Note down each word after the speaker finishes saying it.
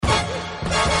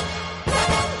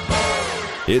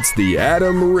It's the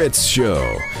Adam Ritz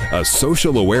Show, a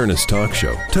social awareness talk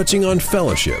show touching on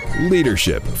fellowship,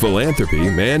 leadership, philanthropy,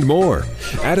 and more.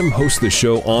 Adam hosts the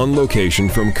show on location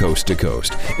from coast to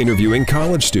coast, interviewing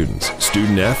college students,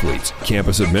 student athletes,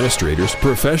 campus administrators,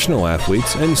 professional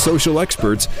athletes, and social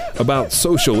experts about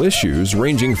social issues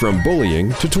ranging from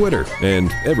bullying to Twitter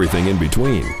and everything in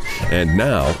between. And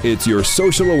now, it's your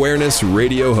social awareness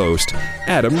radio host,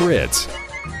 Adam Ritz.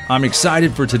 I'm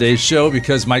excited for today's show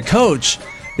because my coach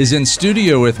is in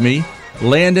studio with me,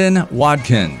 Landon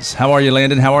Wadkins. How are you,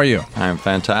 Landon? How are you? I'm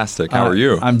fantastic. How are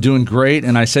you? I'm doing great,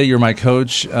 and I say you're my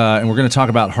coach, and we're going to talk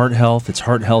about heart health. It's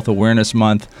Heart Health Awareness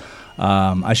Month.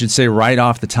 I should say right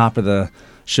off the top of the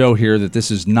show here that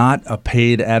this is not a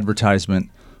paid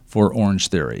advertisement for Orange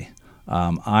Theory.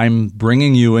 I'm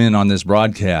bringing you in on this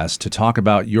broadcast to talk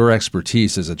about your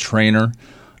expertise as a trainer,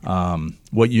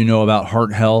 what you know about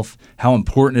heart health, how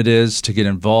important it is to get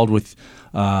involved with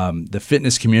the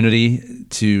fitness community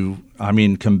to,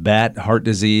 combat heart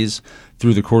disease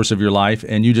through the course of your life.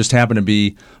 And you just happen to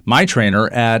be my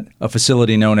trainer at a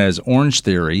facility known as Orange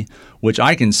Theory, which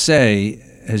I can say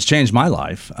has changed my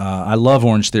life. I love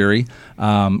Orange Theory.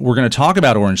 We're going to talk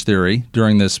about Orange Theory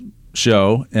during this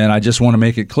show, and I just want to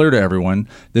make it clear to everyone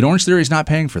that Orange Theory is not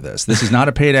paying for this. This is not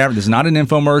a paid advert. This is not an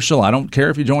infomercial. I don't care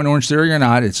if you join Orange Theory or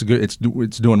not. It's good. It's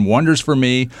doing wonders for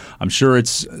me. I'm sure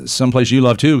it's someplace you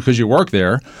love too because you work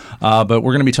there. But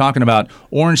we're going to be talking about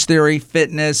Orange Theory,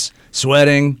 fitness,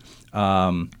 sweating,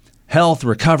 health,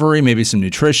 recovery, maybe some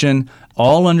nutrition,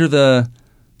 all under the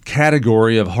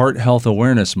category of Heart Health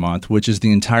Awareness Month, which is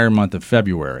the entire month of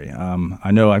February.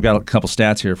 I know I've got a couple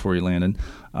stats here for you, Landon.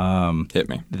 Hit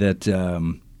me. That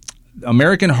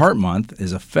American Heart Month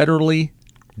is a federally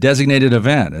designated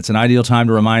event. It's an ideal time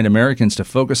to remind Americans to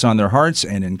focus on their hearts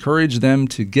and encourage them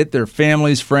to get their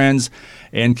families, friends,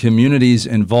 and communities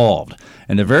involved.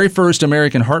 And the very first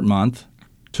American Heart Month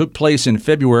took place in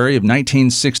February of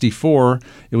 1964.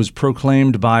 It was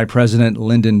proclaimed by President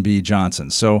Lyndon B. Johnson.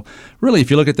 So really,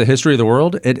 if you look at the history of the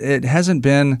world, it hasn't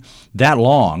been that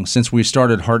long since we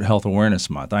started Heart Health Awareness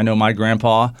Month. I know my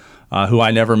grandpa, who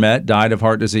I never met, died of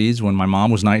heart disease when my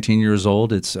mom was 19 years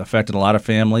old. It's affected a lot of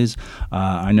families.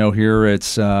 I know here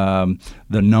it's the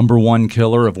number one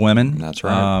killer of women. That's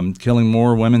right. Killing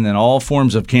more women than all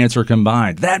forms of cancer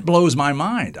combined. That blows my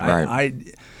mind.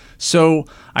 Right. So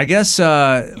I guess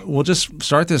we'll just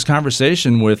start this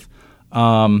conversation with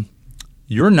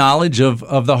your knowledge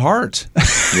of the heart.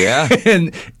 Yeah.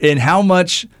 and how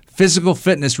much physical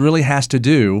fitness really has to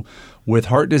do with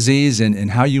heart disease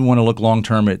and how you want to look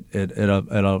long-term at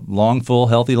a long, full,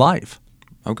 healthy life.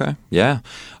 Okay. Yeah.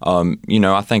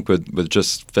 I think with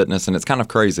just fitness, and it's kind of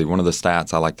crazy. One of the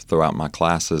stats I like to throw out in my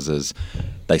classes is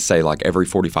they say like every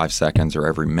 45 seconds or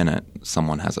every minute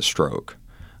someone has a stroke.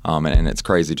 And it's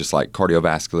crazy, just like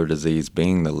cardiovascular disease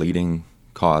being the leading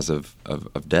cause of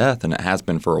death, and it has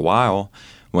been for a while,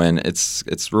 when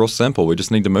it's real simple. We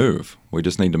just need to move.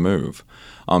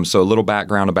 So a little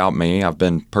background about me. I've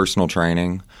been personal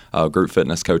training, group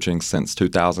fitness coaching since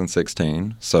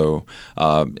 2016. So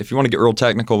if you want to get real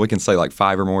technical, we can say like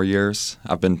 5 or more years.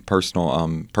 I've been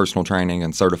personal training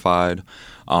and certified.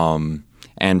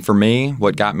 And for me,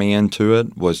 what got me into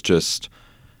it was just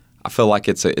I feel like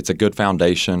it's a good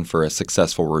foundation for a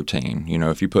successful routine. You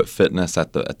know, if you put fitness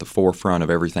at the forefront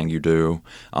of everything you do,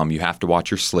 you have to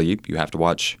watch your sleep, you have to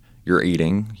watch your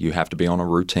eating, you have to be on a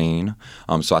routine.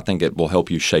 So I think it will help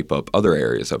you shape up other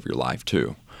areas of your life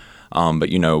too.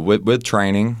 But with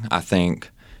training, I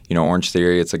think Orange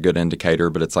Theory, it's a good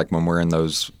indicator. But it's like when we're in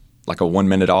those like a 1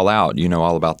 minute all out,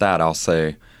 all about that. I'll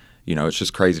say, it's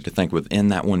just crazy to think within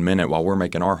that 1 minute while we're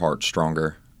making our heart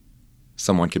stronger,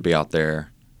 someone could be out there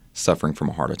suffering from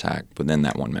a heart attack within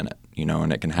that 1 minute,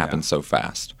 and it can happen so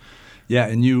fast. Yeah,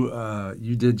 and you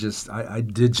did just I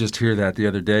did just hear that the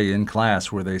other day in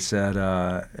class where they said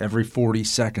every 40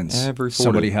 seconds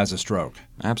somebody has a stroke.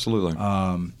 Absolutely.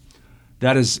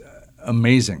 That is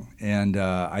amazing, and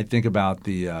I think about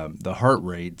the heart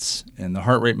rates and the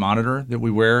heart rate monitor that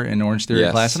we wear in Orange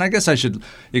Theory class. And I guess I should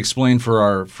explain for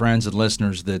our friends and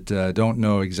listeners that don't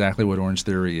know exactly what Orange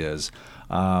Theory is.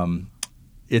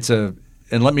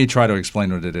 And let me try to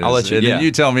explain what it is. I'll let you. And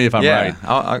you tell me if I'm right.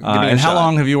 I'll give you and a how shot.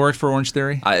 Long have you worked for Orange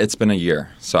Theory? It's been a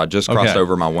year, so I just crossed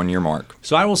over my 1 year mark.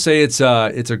 So I will say it's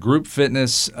a group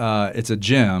fitness. It's a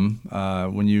gym.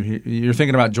 When you're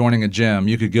thinking about joining a gym,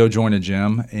 you could go join a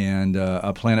gym and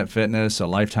a Planet Fitness, a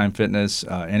Lifetime Fitness,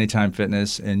 Anytime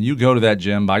Fitness, and you go to that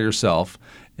gym by yourself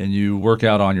and you work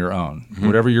out on your own. Mm-hmm.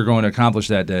 Whatever you're going to accomplish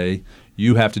that day,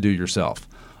 you have to do yourself.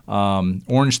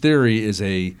 Orange Theory is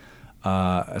a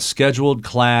scheduled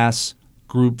class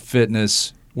group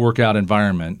fitness workout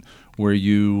environment where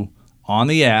you, on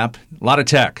the app, a lot of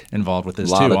tech involved with this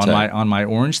too. On my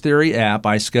Orange Theory app,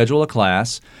 I schedule a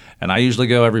class, and I usually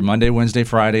go every Monday, Wednesday,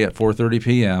 Friday at 4:30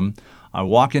 p.m. I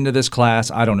walk into this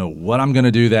class. I don't know what I'm going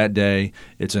to do that day.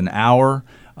 It's an hour.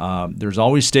 There's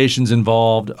always stations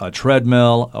involved, a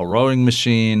treadmill, a rowing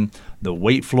machine, the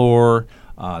weight floor.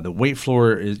 The weight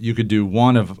floor is, you could do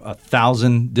one of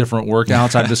 1,000 different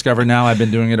workouts. I've discovered now. I've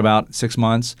been doing it about 6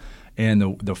 months,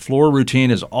 and the floor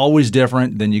routine is always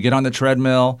different. Then you get on the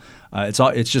treadmill.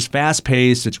 It's just fast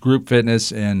paced. It's group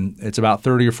fitness, and it's about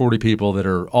 30 or 40 people that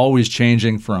are always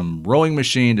changing from rowing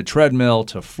machine to treadmill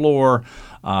to floor.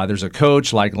 There's a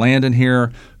coach like Landon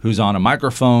here who's on a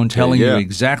microphone telling you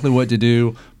exactly what to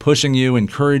do, pushing you,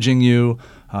 encouraging you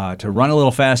to run a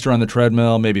little faster on the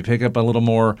treadmill, maybe pick up a little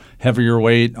more heavier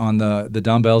weight on the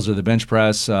dumbbells or the bench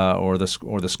press or the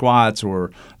squats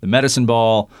or the medicine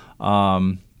ball.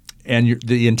 And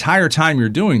the entire time you're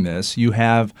doing this, you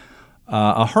have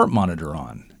a heart monitor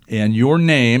on, and your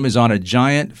name is on a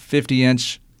giant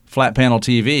 50-inch flat panel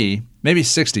TV. Maybe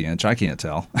 60-inch, I can't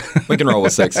tell. We can roll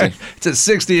with 60. It's a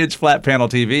 60-inch flat panel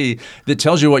TV that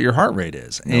tells you what your heart rate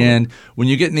is. No. And when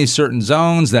you get in these certain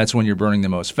zones, that's when you're burning the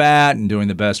most fat and doing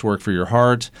the best work for your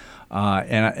heart.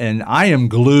 And I am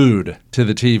glued to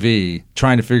the TV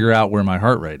trying to figure out where my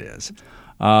heart rate is.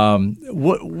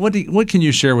 What can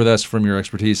you share with us from your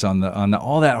expertise on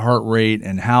all that heart rate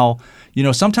and how,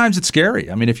 sometimes it's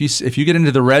scary. I mean, if you get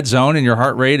into the red zone and your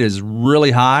heart rate is really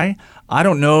high, I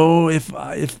don't know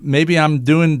if maybe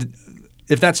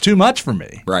if that's too much for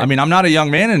me. Right. I mean, I'm not a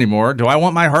young man anymore. Do I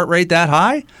want my heart rate that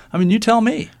high? I mean, you tell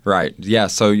me. Right. Yeah.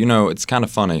 So, it's kind of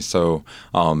funny. So,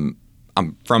 I'm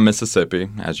from Mississippi,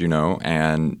 as you know,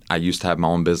 and I used to have my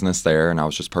own business there, and I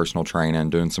was just personal training,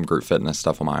 doing some group fitness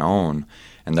stuff on my own.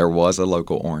 And there was a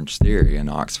local Orange Theory in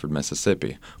Oxford,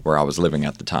 Mississippi, where I was living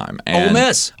at the time. And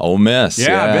Ole Miss.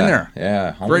 Yeah, I've been there.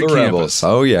 Yeah. Great the campus. Rebels.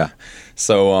 Oh, yeah.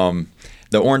 So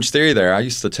the Orange Theory there, I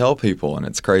used to tell people, and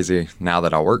it's crazy now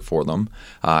that I work for them,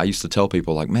 I used to tell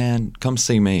people, like, man, come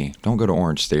see me. Don't go to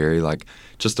Orange Theory. Like,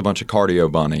 just a bunch of cardio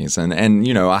bunnies. And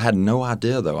I had no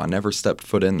idea, though. I never stepped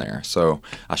foot in there. So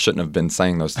I shouldn't have been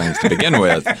saying those things to begin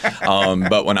with.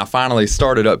 But when I finally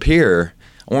started up here,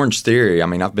 Orange Theory, I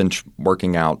mean, I've been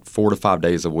working out 4 to 5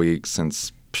 days a week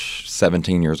since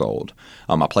 17 years old.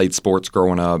 I played sports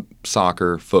growing up,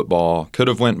 soccer, football. Could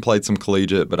have went and played some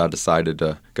collegiate, but I decided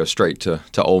to go straight to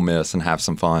Ole Miss and have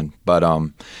some fun. But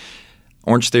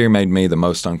Orange Theory made me the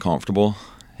most uncomfortable,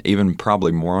 even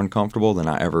probably more uncomfortable than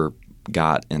I ever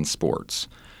got in sports.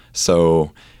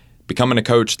 So becoming a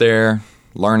coach there,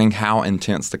 learning how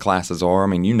intense the classes are. I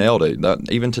mean, you nailed it.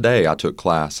 Even today I took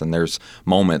class, and there's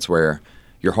moments where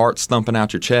your heart's thumping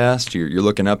out your chest, you're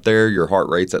looking up there, your heart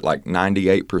rate's at like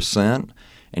 98%,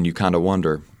 and you kind of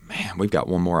wonder, man, we've got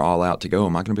one more all out to go.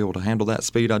 Am I going to be able to handle that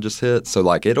speed I just hit? So,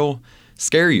 like, it'll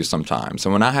scare you sometimes.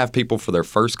 And when I have people for their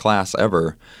first class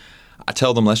ever, I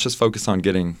tell them, let's just focus on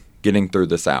getting through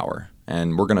this hour.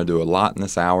 And we're going to do a lot in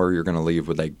this hour. You're going to leave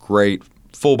with a great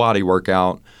full-body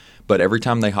workout. But every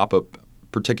time they hop up,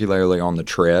 particularly on the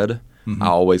tread, I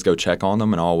always go check on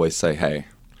them, and I always say, hey,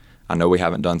 I know we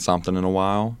haven't done something in a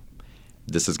while.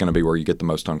 This is going to be where you get the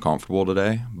most uncomfortable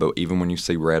today. But even when you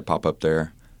see red pop up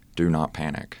there, do not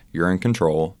panic. You're in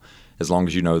control. As long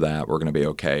as you know that, we're going to be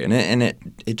okay. And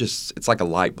it's like a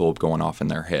light bulb going off in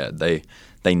their head.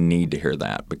 They need to hear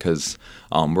that because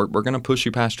we're going to push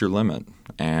you past your limit.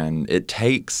 And it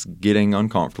takes getting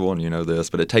uncomfortable, and you know this,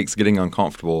 but it takes getting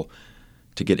uncomfortable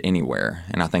to get anywhere.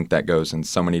 And I think that goes in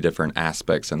so many different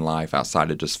aspects in life outside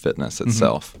of just fitness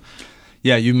itself.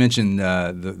 Yeah, you mentioned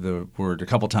the word a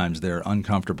couple times there,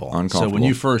 uncomfortable. So when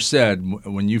you first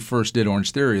did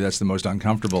Orange Theory, that's the most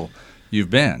uncomfortable you've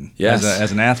been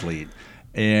as an athlete.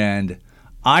 And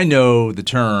I know the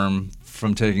term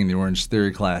from taking the Orange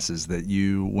Theory classes that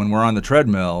when we're on the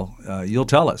treadmill, you'll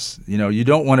tell us, you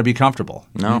don't want to be comfortable.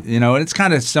 No. And it's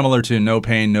kind of similar to no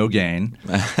pain, no gain.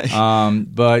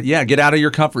 But yeah, get out of your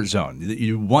comfort zone.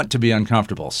 You want to be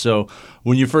uncomfortable. So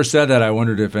when you first said that, I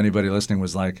wondered if anybody listening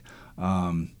was like,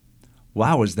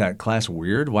 wow, was that class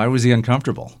weird? Why was he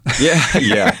uncomfortable?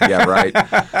 Yeah, right.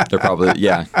 They're probably,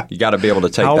 you got to be able to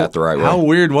take that the right way. How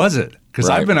weird was it? Because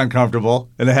I've been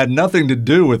uncomfortable, and it had nothing to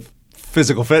do with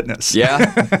physical fitness.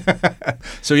 Yeah.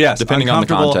 So yes, depending on the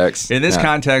context. In this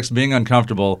context, being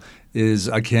uncomfortable is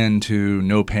akin to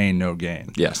no pain, no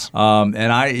gain. Yes.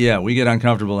 We get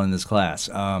uncomfortable in this class.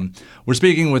 We're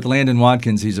speaking with Landon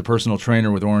Wadkins. He's a personal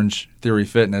trainer with Orange Theory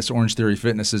Fitness. Orange Theory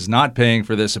Fitness is not paying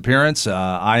for this appearance.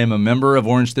 I am a member of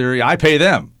Orange Theory. I pay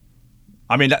them.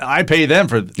 I mean, I pay them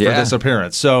for this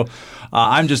appearance. So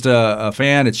I'm just a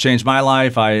fan. It's changed my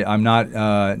life. I'm not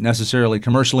necessarily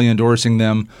commercially endorsing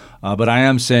them, but I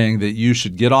am saying that you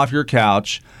should get off your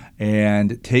couch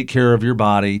and take care of your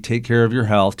body, take care of your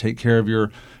health, take care of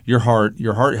your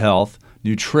heart health.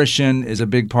 Nutrition is a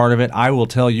big part of it. I will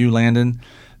tell you, Landon,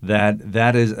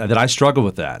 that I struggle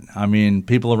with that. I mean,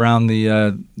 people around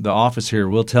the office here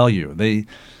will tell you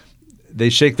they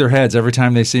shake their heads every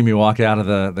time they see me walk out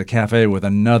of the cafe with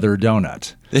another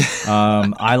donut.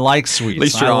 I like sweets. At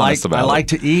least you're honest about it. I like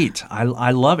to eat.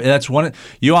 I love it. That's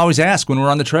you always ask when we're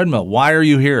on the treadmill, why are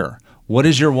you here? What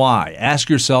is your why? Ask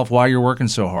yourself why you're working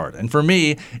so hard. And for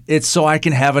me, it's so I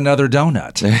can have another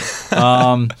donut.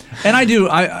 And I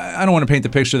don't want to paint the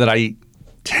picture that I eat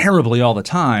terribly all the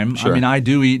time. Sure. I mean, I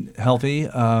do eat healthy,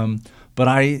 but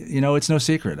it's no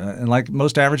secret. And like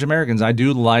most average Americans, I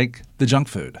do like the junk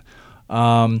food.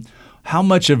 How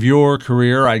much of your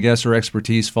career, I guess, or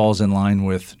expertise falls in line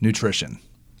with nutrition?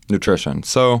 Nutrition.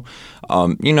 So,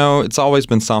 it's always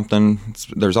been something.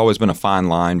 There's always been a fine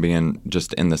line being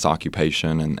just in this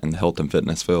occupation and the health and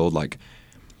fitness field. Like,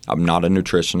 I'm not a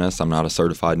nutritionist. I'm not a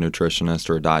certified nutritionist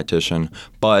or a dietitian.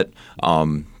 But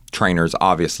trainers,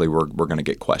 obviously, we're going to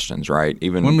get questions, right?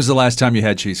 Even when was the last time you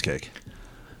had cheesecake?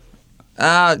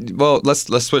 Well, let's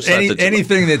switch that to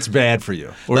anything that's bad for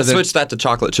you. Let's switch that to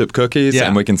chocolate chip cookies,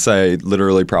 and we can say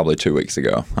literally probably 2 weeks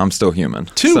ago. I'm still human.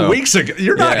 2 weeks ago?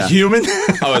 You're not human.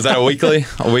 Oh, is that a weekly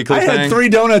thing? I had 3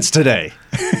 donuts today.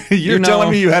 You're telling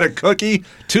me you had a cookie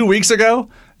 2 weeks ago?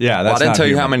 Yeah, that's I didn't tell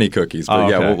you human. how many cookies,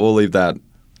 but okay. we'll leave that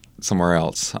somewhere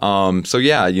else. I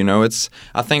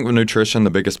think with nutrition,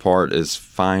 the biggest part is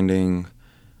finding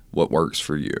what works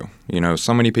for you.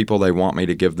 So many people, they want me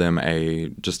to give them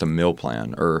just a meal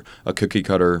plan or a cookie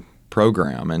cutter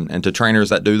program. And to trainers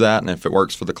that do that, and if it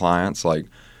works for the clients, like,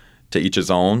 to each his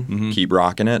own, keep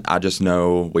rocking it. I just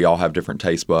know we all have different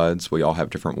taste buds. We all have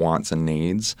different wants and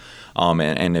needs.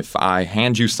 And if I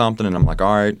hand you something and I'm like,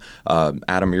 all right,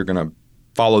 Adam, you're going to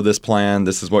follow this plan.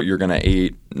 This is what you're going to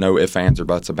eat. No ifs, ands, or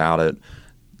buts about it.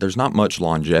 There's not much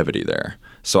longevity there.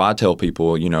 So I tell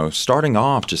people, starting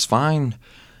off, just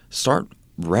start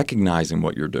recognizing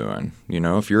what you're doing.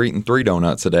 If you're eating 3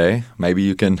 donuts a day, maybe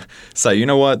you can say, you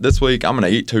know what, this week I'm going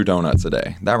to eat 2 donuts a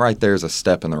day. That right there is a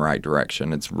step in the right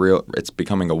direction. It's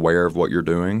becoming aware of what you're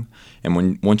doing.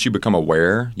 And once you become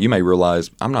aware, you may realize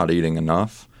I'm not eating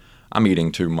enough. I'm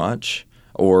eating too much.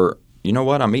 Or, you know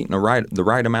what, I'm eating the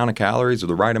right amount of calories or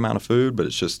the right amount of food, but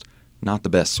it's just not the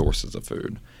best sources of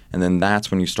food. And then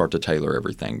that's when you start to tailor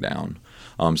everything down.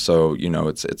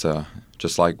 It's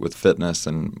just like with fitness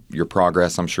and your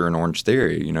progress, I'm sure in Orange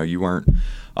Theory, you weren't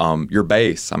your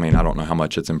base. I mean, I don't know how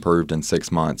much it's improved in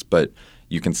 6 months, but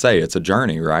you can say it's a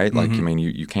journey, right? Like, I mean,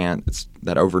 you can't. It's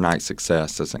that overnight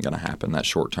success isn't going to happen that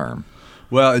short term.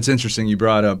 Well, it's interesting you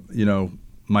brought up,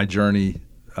 my journey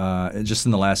just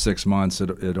in the last 6 months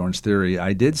at Orange Theory.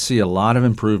 I did see a lot of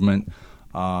improvement.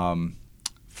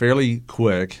 Fairly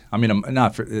quick. I mean, I'm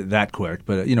not that quick,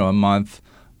 but a month,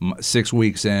 6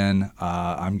 weeks in,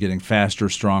 I'm getting faster,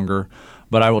 stronger.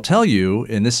 But I will tell you,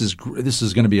 and this is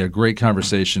going to be a great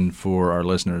conversation for our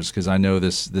listeners because I know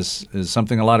this is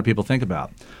something a lot of people think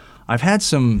about. I've had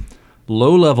some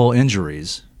low-level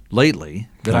injuries lately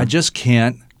that I just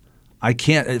can't. I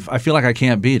feel like I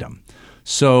can't beat them.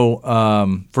 So,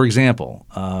 for example,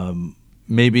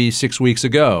 maybe 6 weeks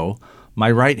ago, my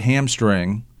right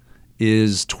hamstring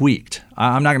is tweaked.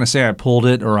 I'm not going to say I pulled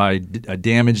it or I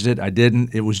damaged it. I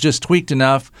didn't. It was just tweaked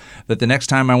enough that the next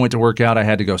time I went to work out, I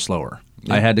had to go slower.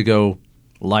 Yeah. I had to go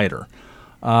lighter.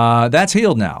 That's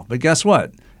healed now. But guess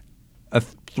what?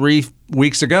 3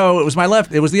 weeks ago,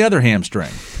 it was the other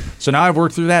hamstring. So now I've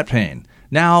worked through that pain.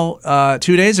 Now,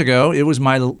 2 days ago, it was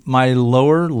my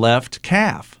lower left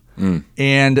calf.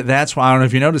 And that's why, I don't know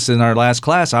if you noticed in our last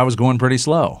class, I was going pretty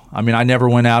slow. I mean, I never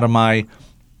went out of my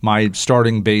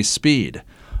starting base speed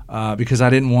because I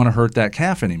didn't want to hurt that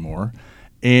calf anymore.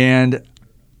 And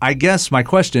I guess my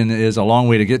question is, a long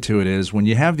way to get to it is, when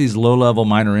you have these low-level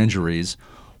minor injuries,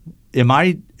 am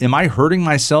I hurting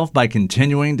myself by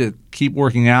continuing to keep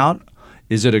working out?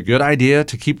 Is it a good idea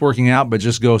to keep working out but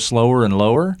just go slower and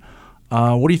lower?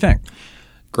 What do you think?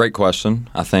 Great question.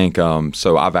 I think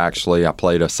so. I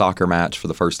played a soccer match for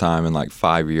the first time in like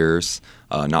 5 years.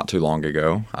 Not too long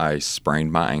ago, I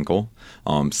sprained my ankle.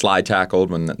 Slide tackled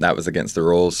when that was against the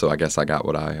rules. So I guess I got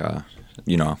what I,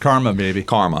 Karma, baby.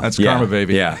 Karma. That's karma,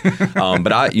 baby. Yeah.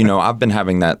 But I've been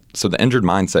having that. So the injured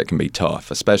mindset can be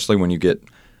tough, especially when you get,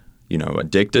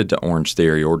 addicted to Orange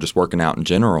Theory or just working out in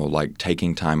general. Like,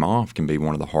 taking time off can be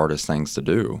one of the hardest things to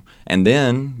do. And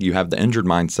then you have the injured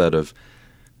mindset of,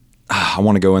 I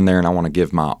want to go in there and I want to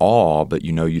give my all, but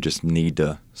you just need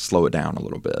to slow it down a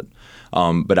little bit.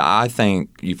 But I think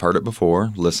you've heard it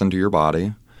before. Listen to your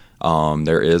body.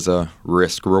 There is a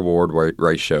risk-reward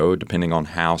ratio depending on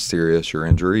how serious your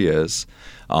injury is.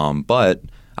 But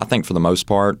I think for the most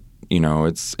part,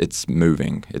 it's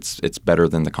moving. It's better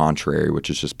than the contrary, which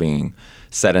is just being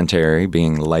sedentary,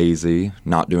 being lazy,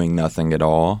 not doing nothing at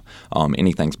all.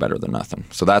 Anything's better than nothing.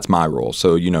 So that's my rule.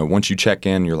 So, once you check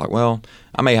in, you're like, well,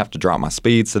 I may have to drop my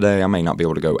speeds today. I may not be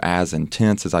able to go as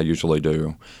intense as I usually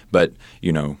do. But,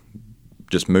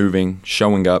 just moving,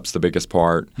 showing up's the biggest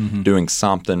part, doing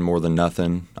something more than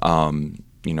nothing.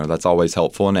 That's always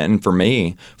helpful. And for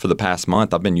me, for the past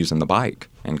month, I've been using the bike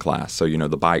in class. So,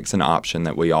 the bike's an option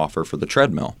that we offer for the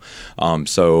treadmill.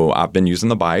 So I've been using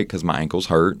the bike because my ankles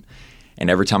hurt. And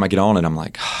every time I get on it, I'm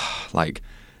like,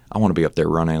 I want to be up there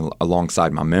running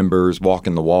alongside my members,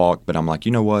 walking the walk. But I'm like,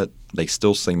 you know what? They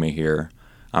still see me here.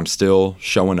 I'm still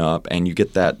showing up. And you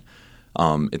get that.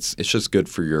 It's just good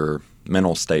for your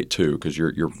mental state too, because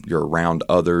you're around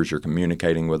others, you're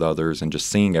communicating with others, and just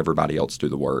seeing everybody else do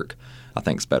the work, I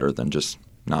think is better than just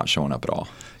not showing up at all.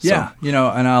 Yeah,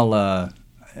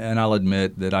 and I'll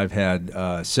admit that I've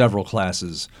had several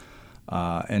classes,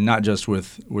 and not just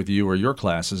with you or your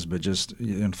classes, but just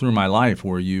through my life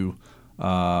where you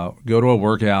go to a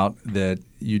workout that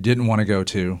you didn't want to go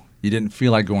to, you didn't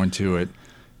feel like going to it.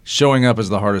 Showing up is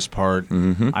the hardest part.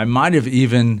 I might have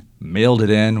even mailed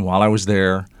it in while I was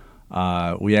there.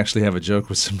 We actually have a joke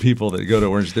with some people that go to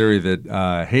Orange Theory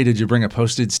that, hey, did you bring a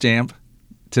postage stamp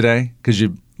today? Because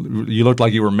you looked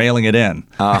like you were mailing it in.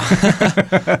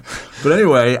 But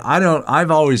anyway,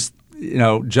 I've always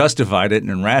justified it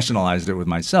and rationalized it with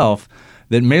myself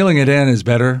that mailing it in is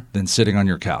better than sitting on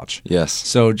your couch. Yes.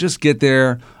 So just get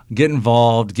there. Get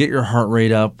involved, get your heart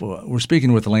rate up. We're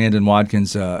speaking with Landon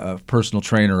Wadkins, a personal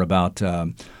trainer, about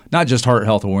not just Heart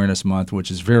Health Awareness Month,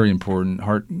 which is very important,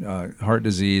 heart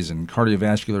disease and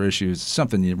cardiovascular issues,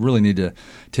 something you really need to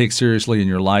take seriously in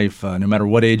your life, no matter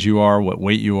what age you are, what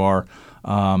weight you are.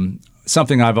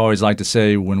 Something I've always liked to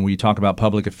say when we talk about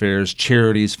public affairs,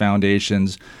 charities,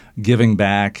 foundations, giving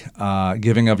back,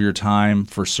 giving of your time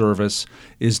for service,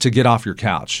 is to get off your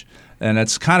couch. And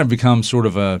it's kind of become sort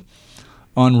of a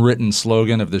unwritten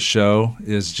slogan of the show,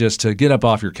 is just to get up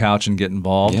off your couch and get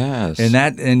involved. Yes.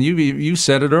 And you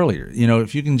said it earlier.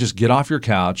 If you can just get off your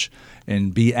couch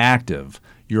and be active,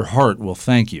 your heart will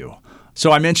thank you.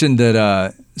 So I mentioned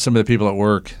that some of the people at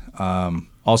work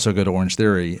also go to Orange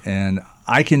Theory, and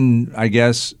I can, I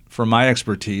guess, from my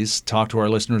expertise, talk to our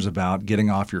listeners about getting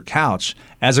off your couch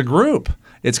as a group.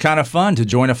 It's kind of fun to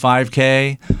join a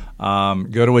 5K,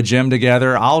 go to a gym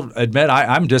together. I'll admit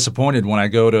I'm disappointed when I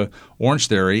go to Orange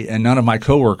Theory and none of my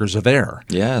coworkers are there.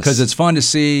 Yes. Because it's fun to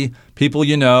see people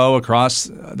across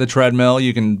the treadmill.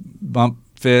 You can bump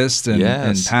fists and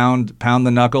pound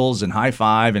the knuckles and high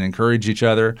five and encourage each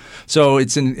other. So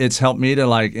it's helped me to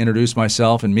introduce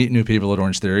myself and meet new people at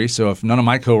Orange Theory. So if none of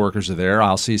my coworkers are there,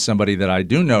 I'll see somebody that I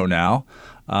do know now.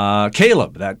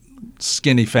 Caleb, that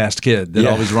skinny, fast kid that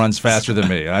always runs faster than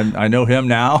me. I know him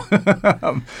now.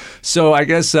 So I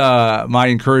guess my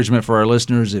encouragement for our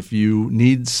listeners, if you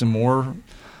need some more,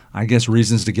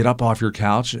 reasons to get up off your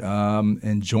couch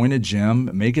and join a gym,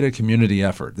 make it a community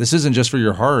effort. This isn't just for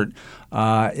your heart.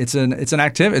 It's an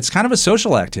activity. It's kind of a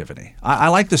social activity. I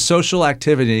like the social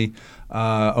activity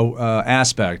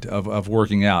aspect of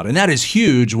working out, and that is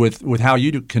huge with how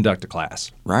you conduct a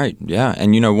class. Right. Yeah.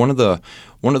 And one of the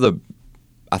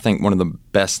I think one of the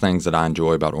best things that I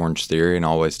enjoy about Orange Theory, and I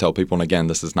always tell people, and again,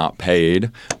 this is not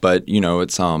paid, but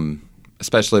it's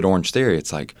especially at Orange Theory,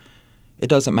 it's like, it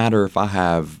doesn't matter if I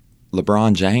have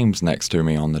LeBron James next to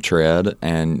me on the tread,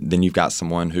 and then you've got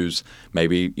someone who's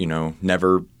maybe,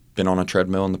 never been on a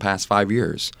treadmill in the past 5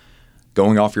 years.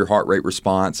 Going off your heart rate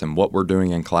response and what we're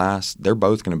doing in class, they're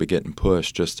both going to be getting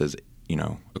pushed just as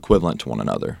equivalent to one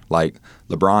another. Like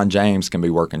LeBron James can be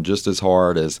working just as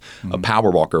hard as a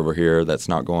power walker over here that's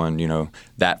not going,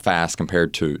 that fast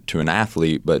compared to an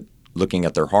athlete, but looking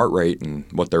at their heart rate and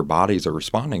what their bodies are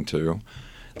responding to,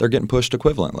 they're getting pushed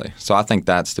equivalently. So I think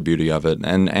that's the beauty of it.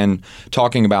 And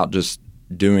talking about just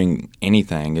doing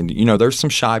anything, and there's some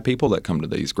shy people that come to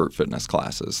these group fitness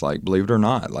classes, like, believe it or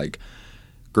not, like,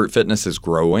 group fitness is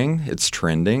growing, it's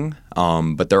trending,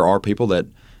 but there are people that,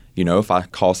 if I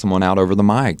call someone out over the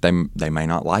mic, they may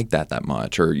not like that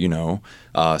much. Or,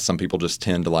 some people just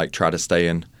tend to try to stay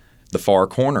in the far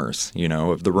corners,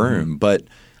 of the room. But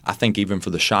I think even for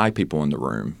the shy people in the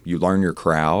room, you learn your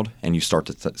crowd and you start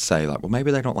to say well, maybe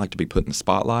they don't like to be put in the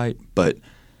spotlight, but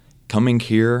coming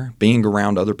here, being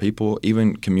around other people,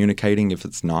 even communicating if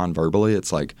it's non-verbally,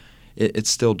 it's like it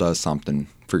still does something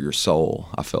for your soul,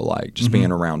 I feel like, just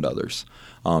being around others.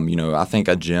 I think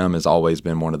a gym has always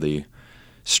been one of the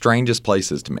strangest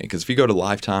places to me, because if you go to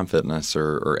Lifetime Fitness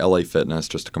or LA Fitness,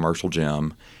 just a commercial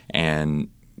gym, and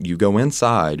you go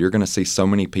inside, you're going to see so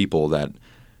many people that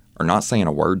are not saying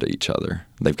a word to each other.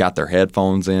 They've got their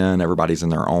headphones in. Everybody's in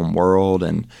their own world.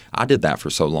 And I did that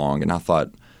for so long, and I thought,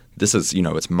 this is,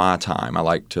 it's my time. I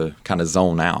like to kind of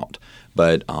zone out.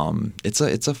 But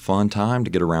it's a fun time to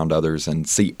get around others and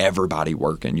see everybody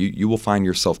working. You will find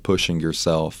yourself pushing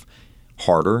yourself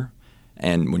harder.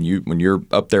 And when you're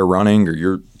up there running, or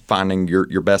you're finding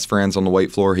your best friends on the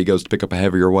weight floor, he goes to pick up a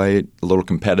heavier weight, a little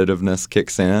competitiveness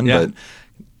kicks in. Yeah. But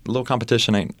a little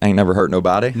competition ain't never hurt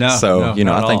nobody. No, so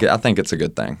no, I think it's a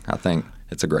good thing. I think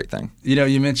it's a great thing.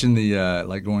 You mentioned the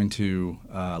like going to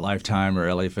Lifetime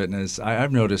or LA Fitness.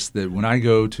 I've noticed that when I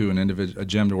go to a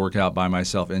gym to work out by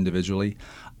myself individually,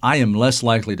 I am less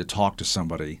likely to talk to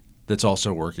somebody that's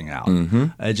also working out.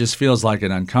 It just feels like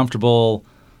an uncomfortable,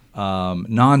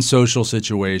 non-social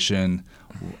situation.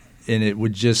 And it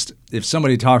would just, if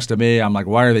somebody talks to me, I'm like,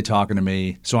 why are they talking to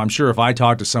me? So I'm sure if I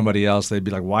talk to somebody else, they'd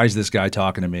be like, why is this guy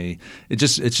talking to me?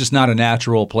 It's just not a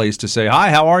natural place to say,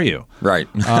 hi, how are you? Right.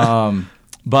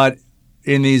 But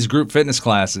in these group fitness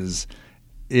classes,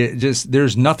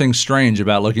 there's nothing strange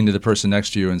about looking to the person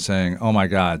next to you and saying, oh my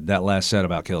God, that last set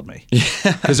about killed me.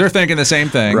 Because they're thinking the same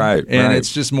thing. Right. And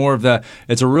it's just more of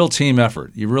it's a real team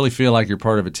effort. You really feel like you're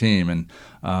part of a team. And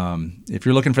if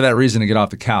you're looking for that reason to get off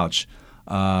the couch,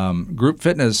 group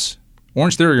fitness,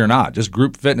 Orange Theory or not, just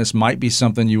group fitness might be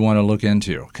something you want to look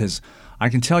into, because I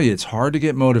can tell you it's hard to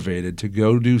get motivated to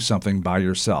go do something by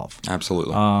yourself.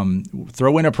 Absolutely.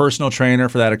 Throw in a personal trainer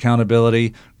for that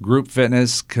accountability. Group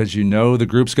fitness, because the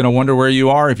group's going to wonder where you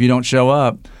are if you don't show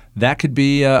up. That could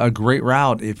be a great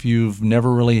route if you've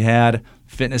never really had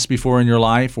fitness before in your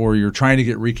life, or you're trying to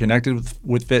get reconnected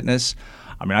with fitness.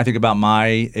 I mean, I think about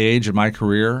my age and my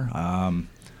career.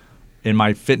 In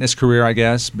my fitness career, I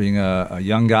guess, being a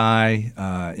young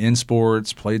guy in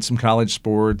sports, played some college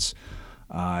sports,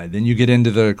 then you get into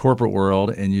the corporate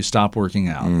world and you stop working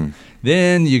out.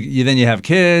 Then you have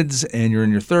kids and you're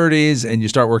in your 30s and you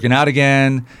start working out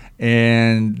again,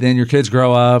 and then your kids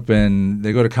grow up and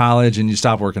they go to college and you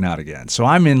stop working out again. So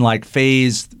I'm in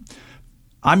phase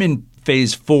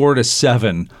 4 to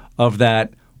 7 of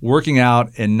that working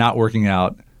out and not working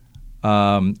out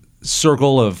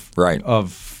circle of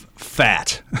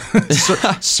fat,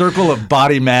 circle of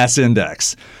body mass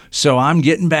index. So I'm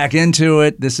getting back into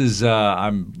it. This is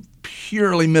I'm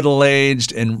purely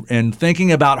middle-aged and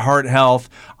thinking about heart health.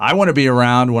 I want to be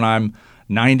around when I'm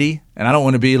 90, and I don't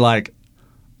want to be like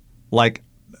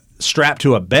strapped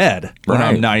to a bed when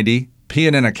I'm 90,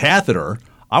 peeing in a catheter.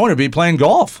 I want to be playing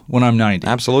golf when I'm 90.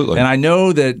 Absolutely. And I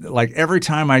know that every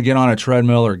time I get on a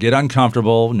treadmill or get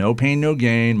uncomfortable, no pain, no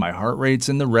gain, my heart rate's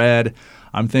in the red,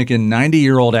 I'm thinking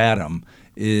 90-year-old Adam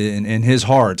in his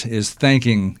heart is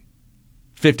thanking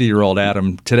 50-year-old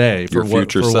Adam today for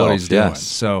what he's doing. Yes.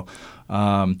 So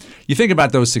you think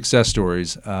about those success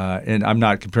stories, and I'm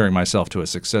not comparing myself to a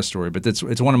success story, but it's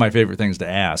one of my favorite things to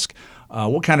ask.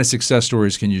 What kind of success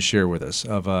stories can you share with us?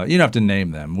 You don't have to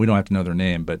name them. We don't have to know their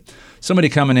name, but somebody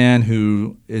coming in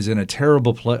who is in a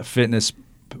terrible fitness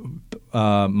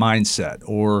mindset,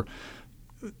 or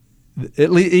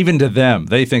even to them,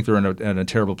 they think they're in a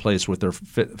terrible place with their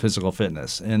physical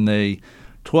fitness, and they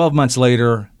 12 months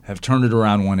later have turned it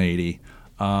around 180.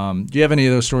 Do you have any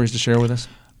of those stories to share with us?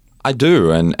 I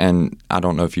do, and I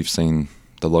don't know if you've seen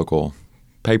the local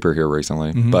paper here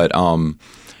recently, but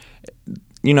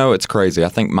it's crazy. I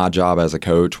think my job as a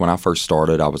coach, when I first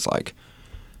started, I was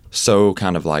so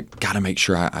kind of got to make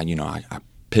sure I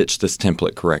pitch this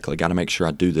template correctly, got to make sure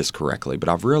I do this correctly. But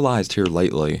I've realized here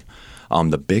lately,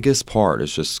 the biggest part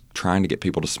is just trying to get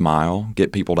people to smile,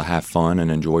 get people to have fun and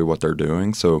enjoy what they're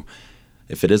doing. So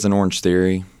if it is an Orange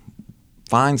Theory,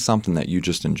 find something that you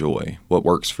just enjoy, what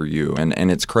works for you.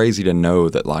 And it's crazy to know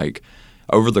that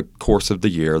over the course of the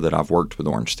year that I've worked with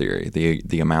Orange Theory,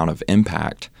 the amount of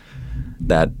impact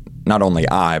that not only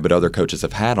I but other coaches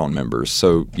have had on members.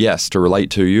 So yes, to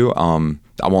relate to you, I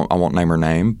won't name her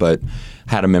name, but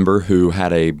had a member who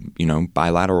had a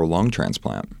bilateral lung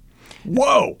transplant.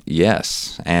 Whoa!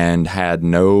 Yes, and had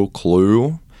no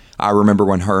clue. I remember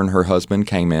when her and her husband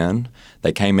came in.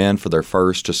 They came in for their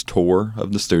first just tour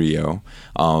of the studio.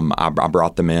 I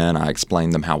brought them in. I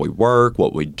explained them how we work,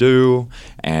 what we do,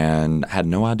 and had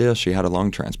no idea she had a lung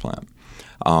transplant.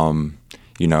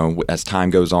 As time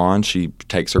goes on, she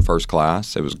takes her first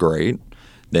class. It was great.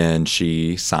 Then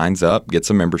she signs up, gets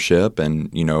a membership,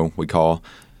 and we call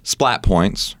splat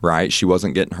points, right? She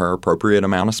wasn't getting her appropriate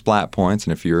amount of splat points.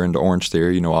 And if you're into Orange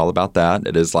Theory, you know all about that.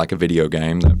 It is like a video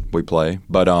game that we play.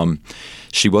 But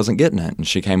she wasn't getting it. And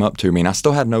she came up to me, and I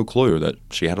still had no clue that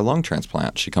she had a lung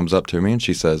transplant. She comes up to me and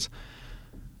she says,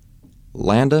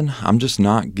 Landon, I'm just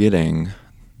not getting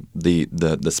the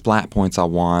splat points I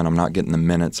want. I'm not getting the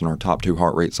minutes in our top 2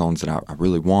 heart rate zones that I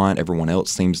really want. Everyone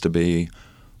else seems to be.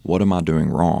 What am I doing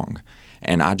wrong?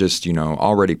 And I just,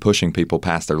 already pushing people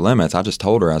past their limits, I just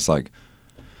told her, I was like,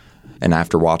 and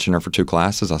after watching her for 2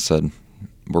 classes, I said,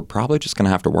 we're probably just going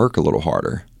to have to work a little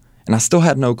harder. And I still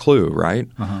had no clue, right?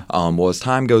 Well, as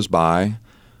time goes by,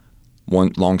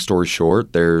 long story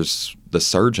short, there's the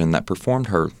surgeon that performed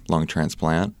her lung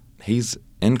transplant. He's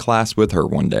in class with her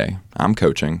one day. I'm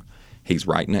coaching. He's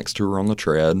right next to her on the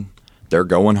tread. They're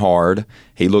going hard.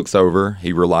 He looks over.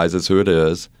 He realizes who it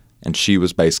is. And she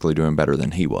was basically doing better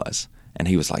than he was. And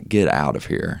he was like, get out of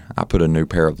here. I put a new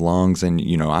pair of lungs in,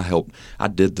 I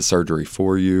did the surgery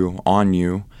for you, on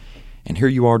you, and here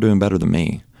you are doing better than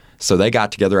me. So they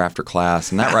got together after class,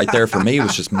 and that right there for me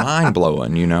was just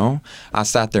mind-blowing, I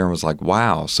sat there and was like,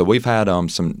 wow. So we've had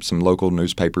some local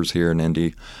newspapers here in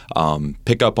Indy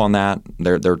pick up on that.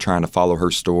 They're trying to follow her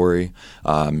story.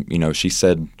 She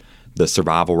said the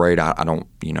survival rate, I don't,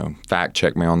 fact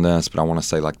check me on this, but I want to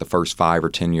say like the first 5 or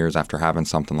 10 years after having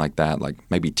something like that, like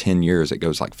maybe 10 years, it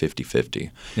goes like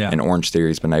 50-50. Yeah. And Orange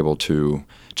Theory's been able to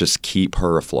just keep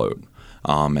her afloat.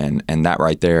 And that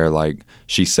right there, like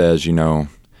she says,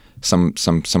 some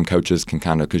coaches can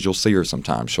kind of, because you'll see her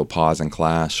sometimes, she'll pause in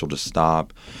class, she'll just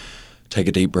stop, take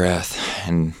a deep breath,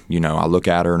 and, I look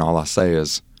at her and all I say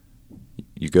is,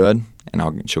 you good?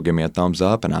 And she'll give me a thumbs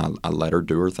up, and I let her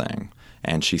do her thing.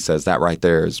 And she says that right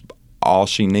there is all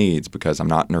she needs, because I'm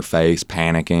not in her face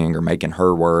panicking or making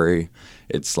her worry.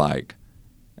 It's like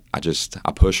I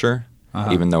push her,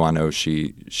 even though I know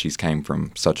she's came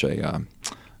from such a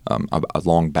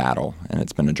long battle, and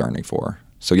it's been a journey for her.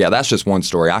 So, yeah, that's just one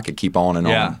story. I could keep on and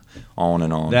on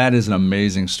and on. That is an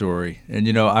amazing story.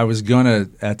 And, I was going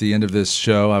to, at the end of this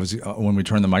show, when we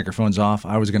turned the microphones off,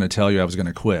 I was going to tell you I was going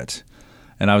to quit.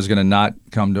 And I was going to not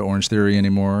come to Orange Theory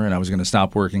anymore, and I was going to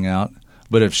stop working out.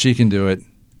 But if she can do it,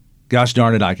 gosh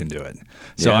darn it, I can do it.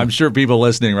 So I'm sure people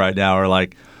listening right now are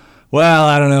like, well,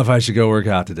 I don't know if I should go work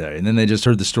out today. And then they just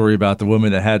heard the story about the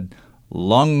woman that had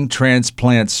lung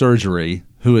transplant surgery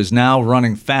who is now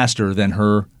running faster than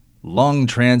her lung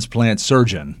transplant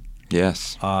surgeon.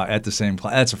 Yes. At the same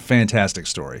class. That's a fantastic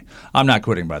story. I'm not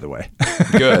quitting, by the way.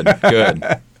 Good.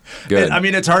 I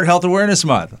mean, it's Heart Health Awareness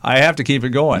Month. I have to keep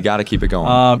it going. You got to keep it going.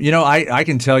 I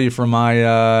can tell you from my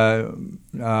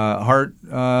heart,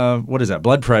 what is that?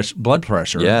 Blood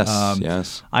pressure. Yes.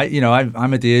 Yes.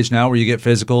 I'm at the age now where you get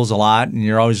physicals a lot, and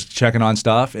you're always checking on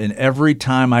stuff. And every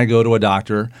time I go to a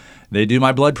doctor, they do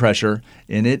my blood pressure,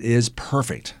 and it is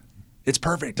perfect. It's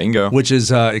perfect. Bingo. Which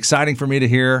is exciting for me to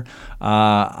hear.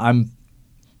 I'm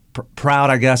proud,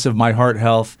 I guess, of my heart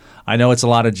health. I know it's a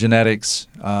lot of genetics.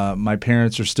 My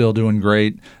parents are still doing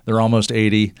great. They're almost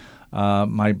 80.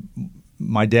 My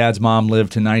dad's mom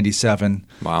lived to 97.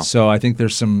 Wow. So I think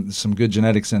there's some good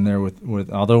genetics in there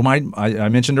with although I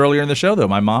mentioned earlier in the show, though,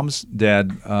 my mom's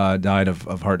dad died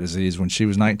of heart disease when she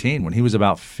was 19, when he was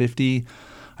about 50,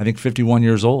 I think 51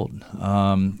 years old.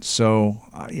 You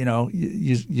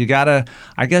gotta,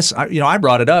 I guess, I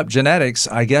brought it up, genetics.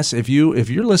 I guess if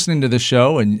you're listening to this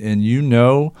show and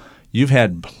you've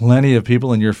had plenty of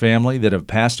people in your family that have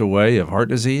passed away of heart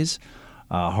disease,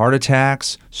 heart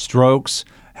attacks, strokes,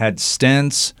 had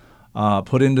stents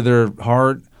put into their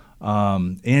heart,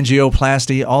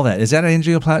 angioplasty, all that. Is that an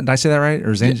angioplasty? Did I say that right? Or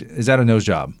is that a nose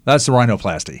job? That's the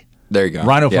rhinoplasty. There you go.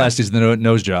 Rhinoplasty is the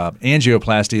nose job.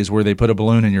 Angioplasty is where they put a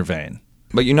balloon in your vein.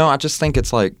 But, I just think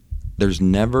it's like it's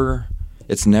never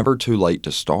too late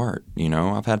to start.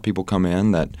 I've had people come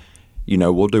in that,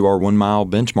 we'll do our 1 mile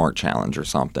benchmark challenge or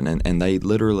something. And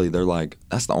they're like,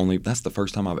 that's the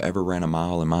first time I've ever ran a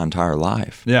mile in my entire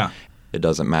life. Yeah. It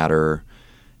doesn't matter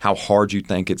how hard you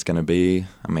think it's going to be.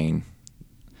 I mean,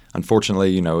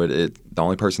 unfortunately, the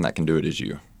only person that can do it is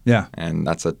you. Yeah. And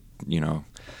that's a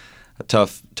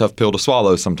tough pill to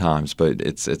swallow sometimes, but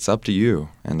it's up to you,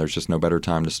 and there's just no better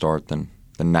time to start than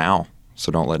now.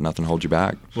 So don't let nothing hold you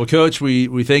back. Well, Coach,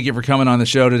 we thank you for coming on the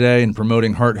show today and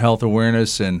promoting heart health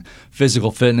awareness and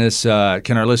physical fitness.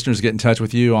 Can our listeners get in touch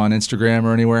with you on Instagram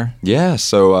or anywhere? Yeah.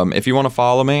 So if you want to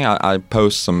follow me, I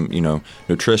post some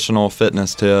nutritional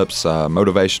fitness tips,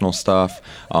 motivational stuff.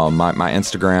 My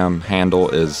Instagram handle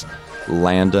is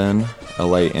Landon,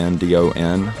 LANDON _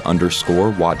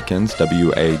 Wadkins,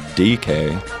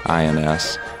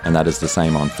 WADKINS, and that is the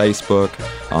same on Facebook.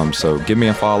 So give me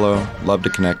a follow. Love to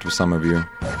connect with some of you.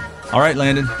 All right,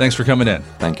 Landon, thanks for coming in.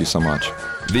 Thank you so much.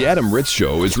 The Adam Ritz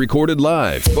Show is recorded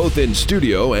live, both in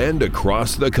studio and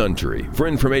across the country. For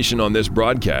information on this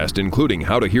broadcast, including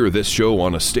how to hear this show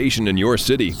on a station in your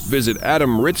city, visit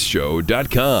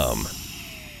adamritzshow.com.